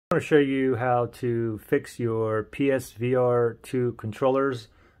I want to show you how to fix your PSVR 2 controllers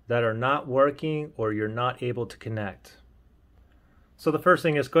that are not working or you're not able to connect. So the first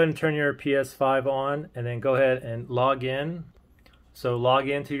thing is go ahead and turn your PS5 on and then go ahead and log in. So log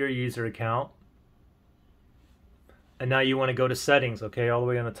into your user account. And now you want to go to settings, okay, all the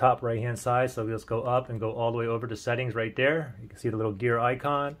way on the top right hand side. So let's go up and go all the way over to settings right there. You can see the little gear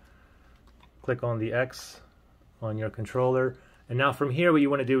icon. Click on the X on your controller. And now from here, what you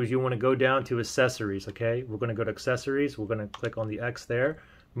want to do is you want to go down to accessories, okay? We're going to go to accessories. We're going to click on the X there.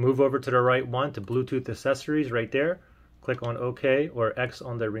 Move over to the right one to Bluetooth accessories right there. Click on OK or X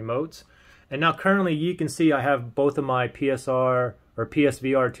on the remotes. And now currently you can see I have both of my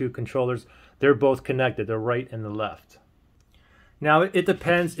PSVR 2 controllers. They're both connected. They're right and the left. Now it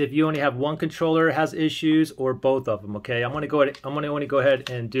depends if you only have one controller has issues or both of them, okay? I'm going to only go ahead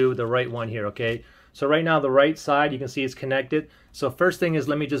and do the right one here, okay? So right now the right side you can see it's connected. So first thing is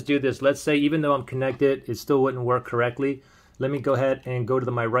let me just do this. Let's say even though I'm connected, it still wouldn't work correctly. Let me go ahead and go to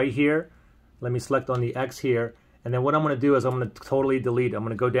my right here. Let me select on the X here. And then what I'm going to do is I'm going to totally delete. I'm going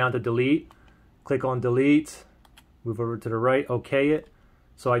to go down to delete. Click on delete. Move over to the right. OK it.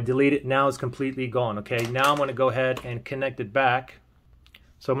 So I delete it. Now it's completely gone. Okay. Now I'm going to go ahead and connect it back.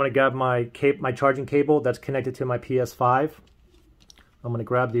 So I'm going to grab my charging cable that's connected to my PS5. I'm going to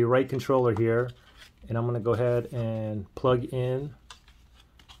grab the right controller here. And I'm going to go ahead and plug in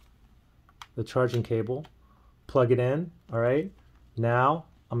the charging cable. Plug it in. All right. Now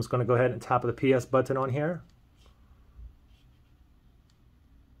I'm just going to go ahead and tap the PS button on here.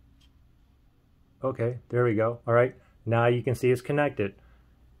 Okay, there we go. All right. Now you can see it's connected.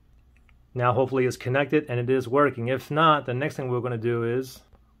 Now hopefully it's connected and it is working. If not, the next thing we're going to do is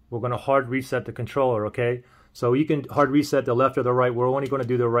we're going to hard reset the controller, okay? So you can hard reset the left or the right. We're only going to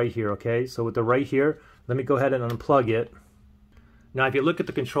do the right here, okay? So with the right here, let me go ahead and unplug it. Now if you look at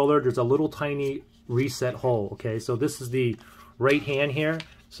the controller, there's a little tiny reset hole, okay? So this is the right hand here.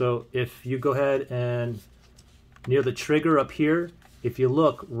 So if you go ahead and near the trigger up here, if you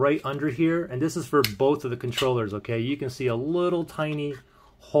look right under here, and this is for both of the controllers, okay? You can see a little tiny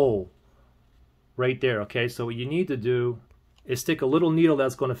hole right there, okay? So what you need to do is stick a little needle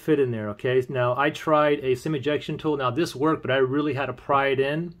that's going to fit in there, okay? Now I tried a sim ejection tool. Now this worked, but I really had to pry it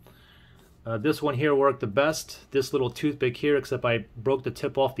in. This one here worked the best. This little toothpick here, except I broke the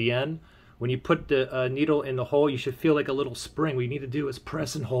tip off the end. When you put the needle in the hole, you should feel like a little spring. What you need to do is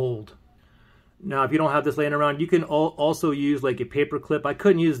press and hold. Now if you don't have this laying around, you can also use like a paper clip. I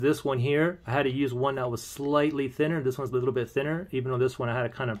couldn't use this one here. I had to use one that was slightly thinner. This one's a little bit thinner, even though this one I had to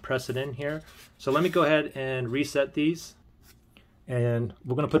kind of press it in here. So let me go ahead and reset these. And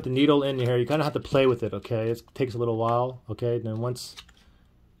we're going to put the needle in here. You kind of have to play with it, okay? It takes a little while, okay? Then once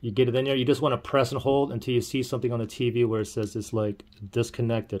you get it in there, you just want to press and hold until you see something on the TV where it says it's like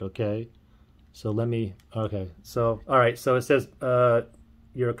disconnected, okay? So let me, okay. So, all right, so it says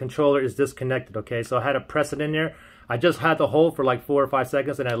your controller is disconnected, okay? So I had to press it in there. I just had to hold for like 4 or 5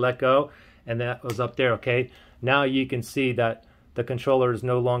 seconds and I let go and that was up there, okay? Now you can see that the controller is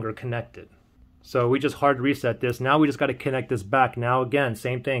no longer connected. So we just hard reset this. Now we just got to connect this back. Now again,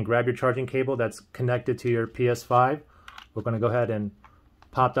 same thing. Grab your charging cable that's connected to your PS5. We're going to go ahead and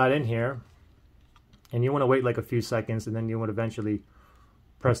pop that in here. And you want to wait like a few seconds and then you want to eventually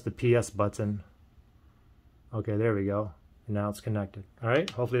press the PS button. Okay, there we go. And now it's connected. All right,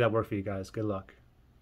 hopefully that worked for you guys. Good luck.